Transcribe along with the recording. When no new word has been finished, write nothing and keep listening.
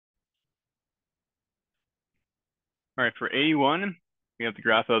All right, for 81, we have the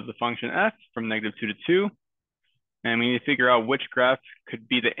graph of the function f from -2 to 2. And we need to figure out which graph could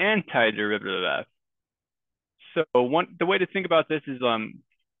be the antiderivative of f. So the way to think about this is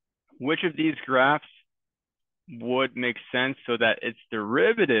which of these graphs would make sense so that its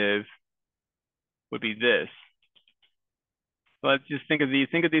derivative would be this. So let's just think of these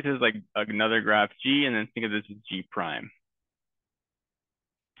as like another graph G, and then think of this as G prime.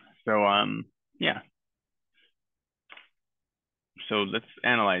 So yeah. So let's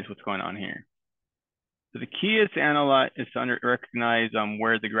analyze what's going on here. So the key is to recognize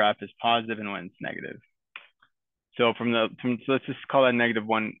where the graph is positive and when it's negative. So so let's just call that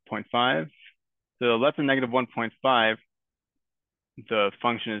 -1.5. To the left of -1.5, the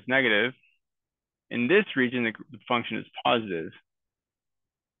function is negative. In this region, the function is positive.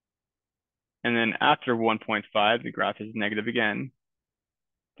 And then after 1.5, the graph is negative again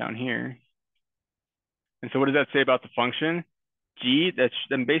down here. And so what does that say about the function? G, that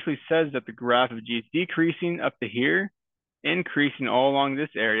then basically says that the graph of G is decreasing up to here, increasing all along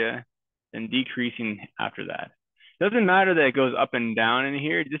this area, and decreasing after that. Doesn't matter that it goes up and down in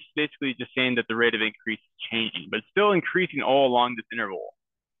here. This is basically just saying that the rate of increase is changing, but it's still increasing all along this interval.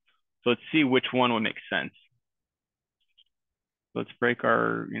 So let's see which one would make sense. Let's break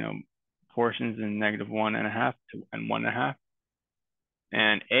our, portions in -1.5 and 1.5.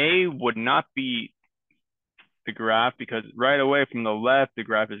 And A would not be the graph because right away from the left, the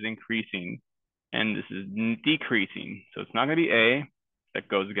graph is increasing and this is decreasing. So it's not going to be A that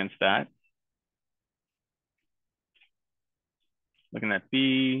goes against that. Looking at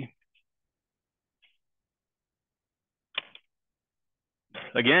B.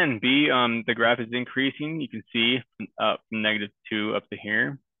 Again, B, the graph is increasing. You can see from -2 up to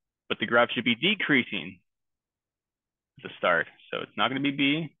here, but the graph should be decreasing at the start. So it's not going to be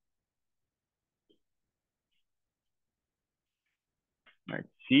B. All right,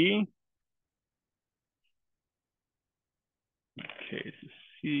 C. Okay, this is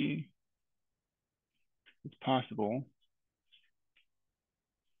C. It's possible.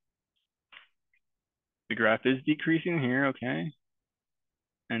 The graph is decreasing here, okay?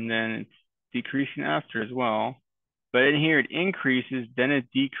 And then it's decreasing after as well. But in here, it increases, then it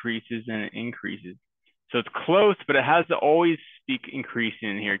decreases, and it increases. So it's close, but it has to always be increasing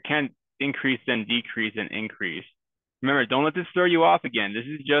in here. It can't increase, then decrease, and increase. Remember, don't let this throw you off again. This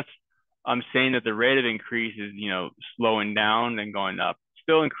is just, I'm saying that the rate of increase is, slowing down and going up.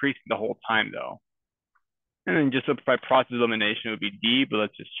 Still increasing the whole time, though. And then just by process of elimination, it would be D, but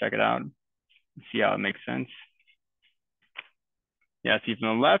let's just check it out and see how it makes sense. Yeah, see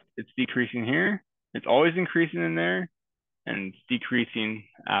from the left, it's decreasing here. It's always increasing in there, and it's decreasing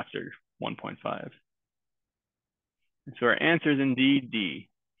after 1.5. And so our answer is indeed D.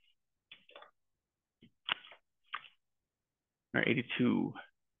 All right, 82.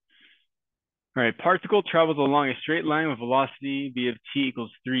 All right, particle travels along a straight line with velocity v of t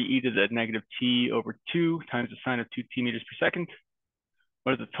equals 3e to the -t over 2 times the sine of 2t meters per second.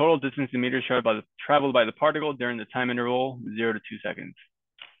 What is the total distance in meters traveled by the particle during the time interval 0 to 2 seconds?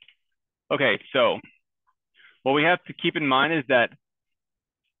 Okay, so what we have to keep in mind is that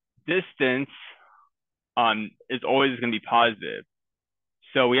distance is always going to be positive.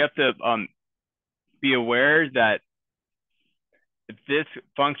 So we have to be aware that if this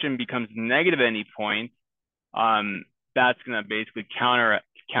function becomes negative at any point, that's going to basically counter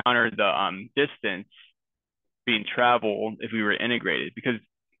the distance being traveled if we were integrated. Because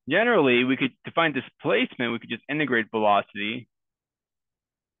generally, we could define displacement, we could just integrate velocity,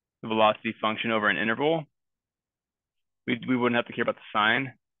 the velocity function over an interval. We wouldn't have to care about the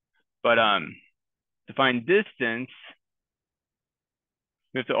sign. But to find distance,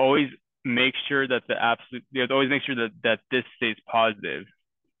 we have to always make sure that that this stays positive.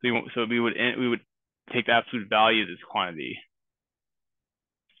 So we would take the absolute value of this quantity.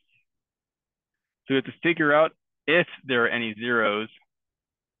 So we have to figure out if there are any zeros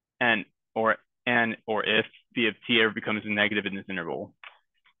or if v of t ever becomes negative in this interval.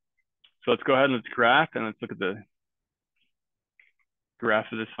 So let's go ahead and let's graph, and let's look at the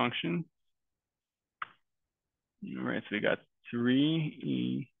graph of this function. All right, so we got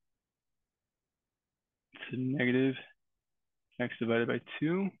 3e to negative x divided by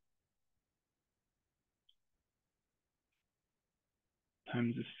 2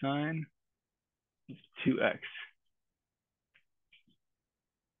 times the sine is 2x.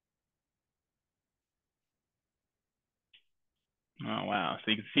 Oh, wow.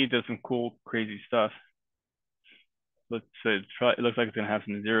 So you can see it does some cool, crazy stuff. So it looks like it's going to have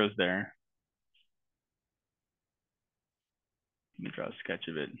some zeros there. Let me draw a sketch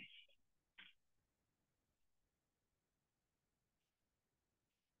of it.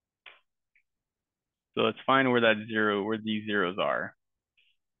 So let's find where these zeros are.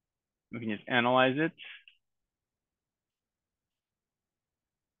 We can just analyze it.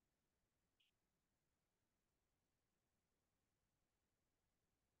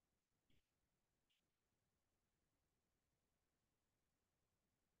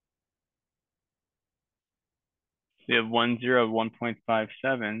 We have 1, 0,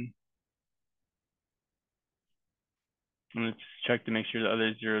 1.57. And let's check to make sure the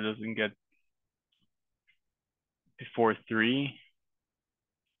other 0 doesn't get before 3.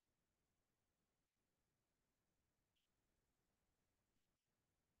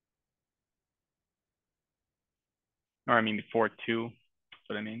 Or I mean before 2. That's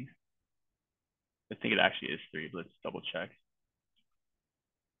what I mean. I think it actually is 3, but let's double check.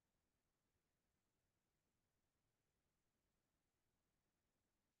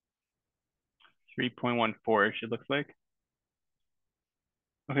 .14-ish it looks like.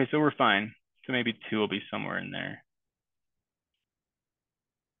 Okay, so we're fine. So maybe 2 will be somewhere in there.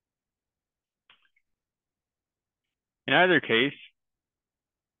 In either case,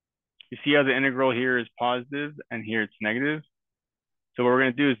 you see how the integral here is positive and here it's negative. So what we're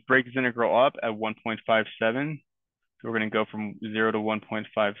going to do is break this integral up at 1.57. So we're going to go from 0 to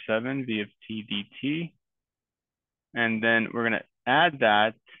 1.57 v of t dt. And then we're going to add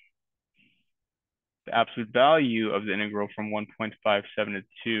that, the absolute value of the integral from 1.57 to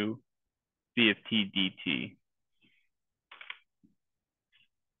 2 v of t dt.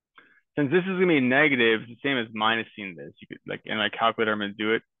 Since this is going to be negative, it's the same as minusing this. You could, like, in my calculator, I'm going to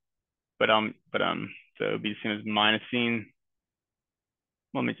do it. But so it would be the same as minusing.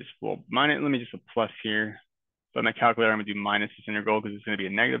 Let me just a plus here. But my calculator, I'm going to do minus this integral because it's going to be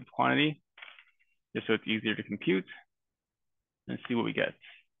a negative quantity, just so it's easier to compute. Let's see what we get.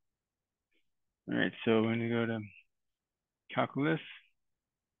 All right, so we're going to go to calculus.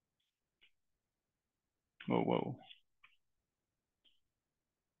 Whoa.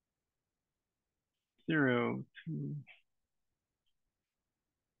 0, 2.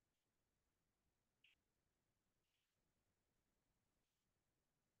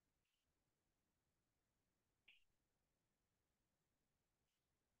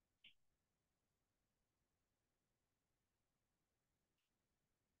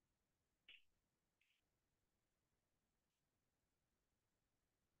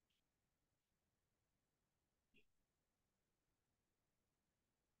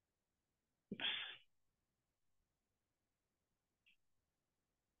 Oops.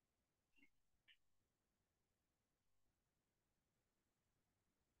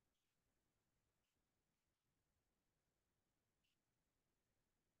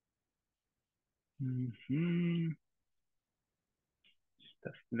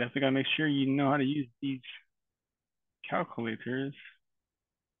 Definitely gotta make sure you know how to use these calculators.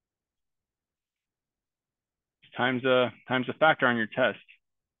 Times a factor on your test.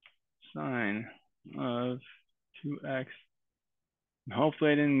 Sine of 2x.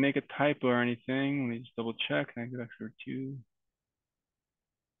 Hopefully I didn't make a typo or anything. Let me just double check. Negative x over 2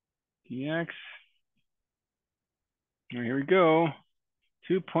 dx. All right, here we go.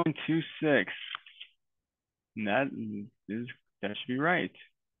 2.26. And that should be right.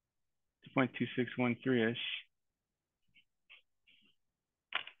 2.2613-ish.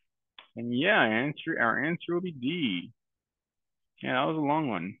 And yeah, our answer will be D. Yeah, that was a long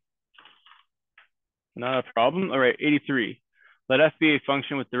one. Not a problem. All right, 83. Let f be a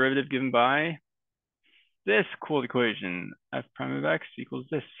function with derivative given by this cool equation. F prime of x equals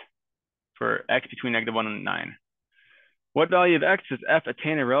this for x between -1 and 9. What value of x does f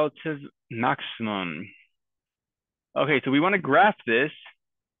attain a relative maximum? Okay, so we want to graph this.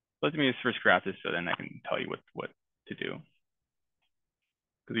 Let me just first graph this so then I can tell you what to do.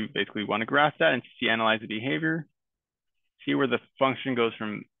 Because we basically want to graph that and analyze the behavior, see where the function goes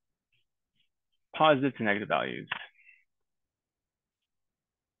from positive to negative values.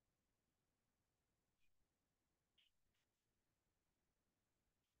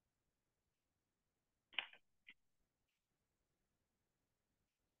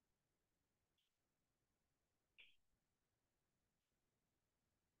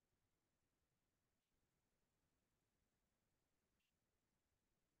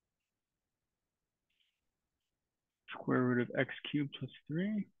 Square root of x cubed plus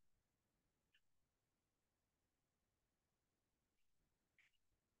 3.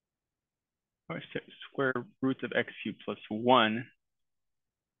 Or square root of x cubed plus 1.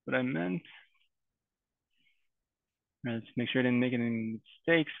 What I meant. Let's make sure I didn't make any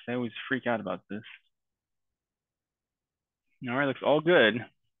mistakes. I always freak out about this. All right, looks all good.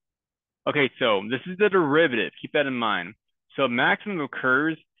 Okay, so this is the derivative. Keep that in mind. So maximum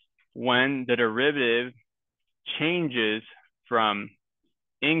occurs when the derivative changes from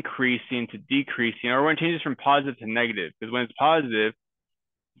increasing to decreasing, or when it changes from positive to negative. Because when it's positive,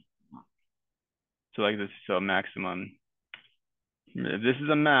 so like this, so maximum. If this is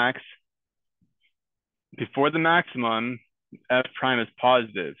a max, before the maximum, f prime is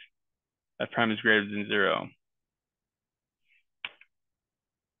positive. F prime is greater than 0.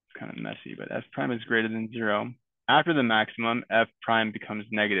 It's kind of messy, but f prime is greater than 0. After the maximum, f prime becomes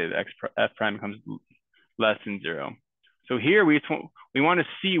negative. F prime becomes less than 0. So here we want to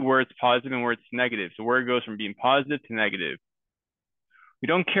see where it's positive and where it's negative. So where it goes from being positive to negative. We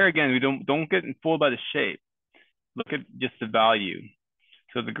don't care again. We don't get fooled by the shape. Look at just the value.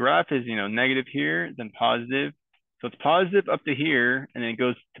 So the graph is, negative here, then positive. So it's positive up to here, and then it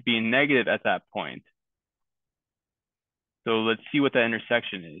goes to being negative at that point. So let's see what that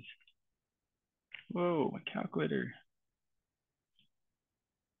intersection is. Whoa, my calculator.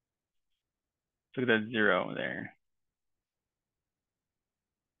 Look at that 0 there.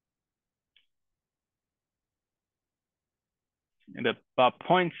 And about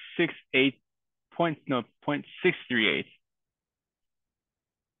 0.68, 0.638.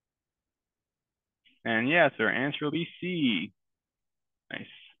 And yeah, so our answer will be C. Nice.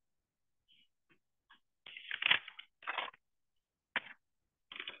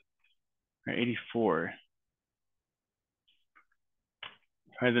 All right, 84.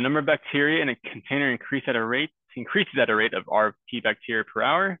 All right, the number of bacteria in a container increases at a rate of RT bacteria per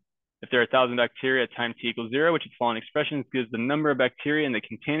hour. If there are 1,000 bacteria at time t equals 0, which is following expressions gives the number of bacteria in the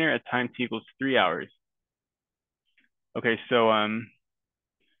container at time t equals 3 hours. Okay, so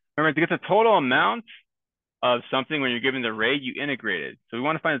remember, to get the total amount of something when you're given the rate, you integrate it. So we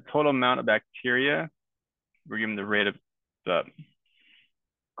want to find the total amount of bacteria. We're given the rate of the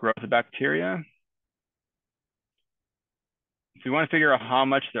growth of bacteria. So we want to figure out how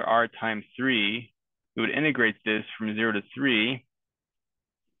much there are times 3. We would integrate this from 0 to 3.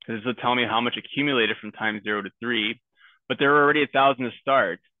 Because this will tell me how much accumulated from time 0 to 3. But there are already 1,000 to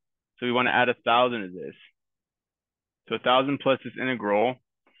start. So we want to add 1,000 to this. So 1,000 plus this integral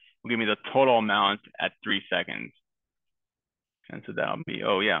will give me the total amount at 3 seconds. And so that'll be,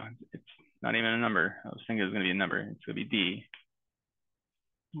 oh yeah, it's not even a number. I was thinking it was going to be a number. It's going to be D.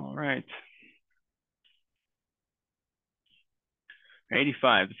 All right.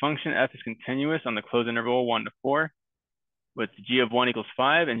 85. The function f is continuous on the closed interval 1 to 4 with g of 1 equals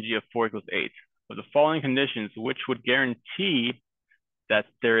 5 and g of 4 equals 8. With the following conditions, which would guarantee that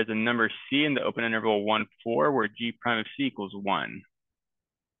there is a number c in the open interval 1, 4 where g prime of c equals 1.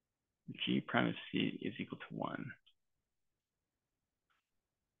 G prime of c is equal to 1.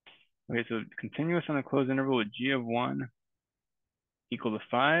 Okay, so continuous on the closed interval with g of 1 equal to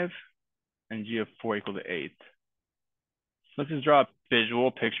 5 and g of 4 equal to 8. Let's just draw a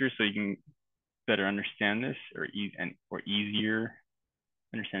visual picture so you can better understand this, or easier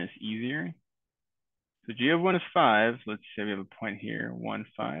understand this easier. So g of 1 is 5. Let's say we have a point here, 1,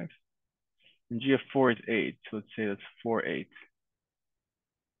 5. And g of 4 is 8. So let's say that's 4, 8.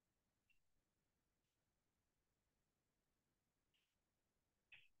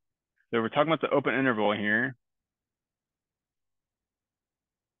 So we're talking about the open interval here.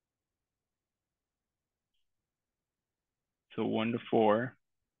 So 1 to 4.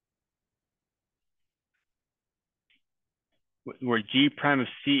 Where g prime of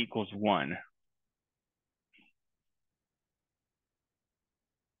c equals 1.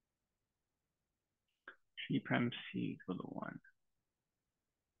 G prime of c equals 1.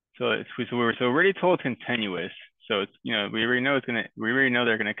 So we're already told it's continuous. So it's, we already know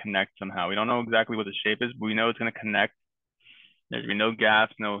they're gonna connect somehow. We don't know exactly what the shape is, but we know it's gonna connect. There's gonna be no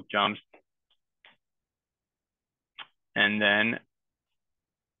gaps, no jumps. And then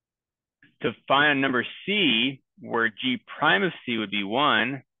to find a number c where g prime of c would be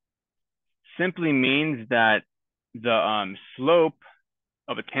 1 simply means that the slope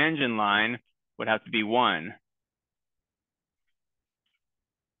of a tangent line would have to be 1.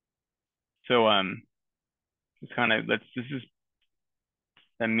 So it's kind of, this is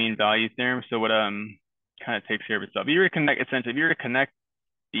the mean value theorem. So what kind of takes care of itself. If you were to connect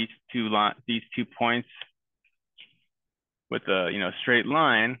these two points with a straight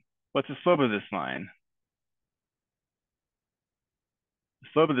line, what's the slope of this line? The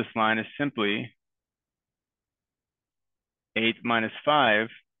slope of this line is simply 8 minus 5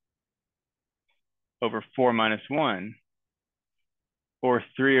 over 4 minus 1, or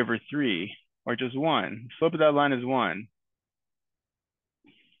 3 over 3, or just 1. The slope of that line is 1.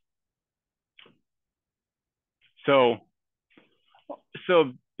 So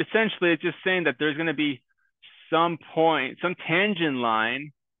essentially, it's just saying that there's going to be some tangent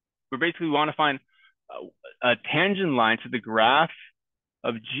line but basically we want to find a tangent line to the graph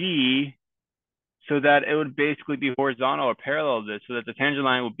of G so that it would basically be horizontal or parallel to this, so that the tangent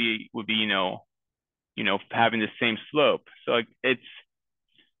line would be having the same slope. So like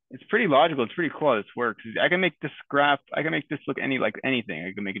it's pretty logical. It's pretty cool how this works. I can make this graph, I can make this look like anything.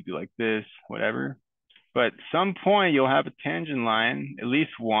 I can make it do like this, whatever. But at some point you'll have a tangent line, at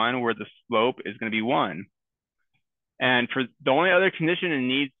least one, where the slope is going to be 1. And for the only other condition it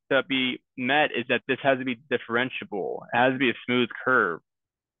needs to be met is that this has to be differentiable. It has to be a smooth curve.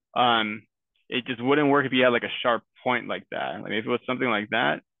 It just wouldn't work if you had like a sharp point like that. Like if it was something like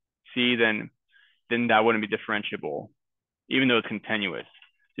that, see, then that wouldn't be differentiable, even though it's continuous.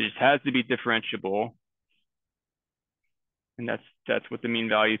 It just has to be differentiable. And that's what the mean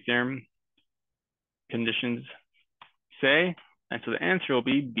value theorem conditions say. And so the answer will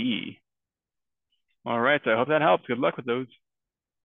be B. All right, so I hope that helps. Good luck with those.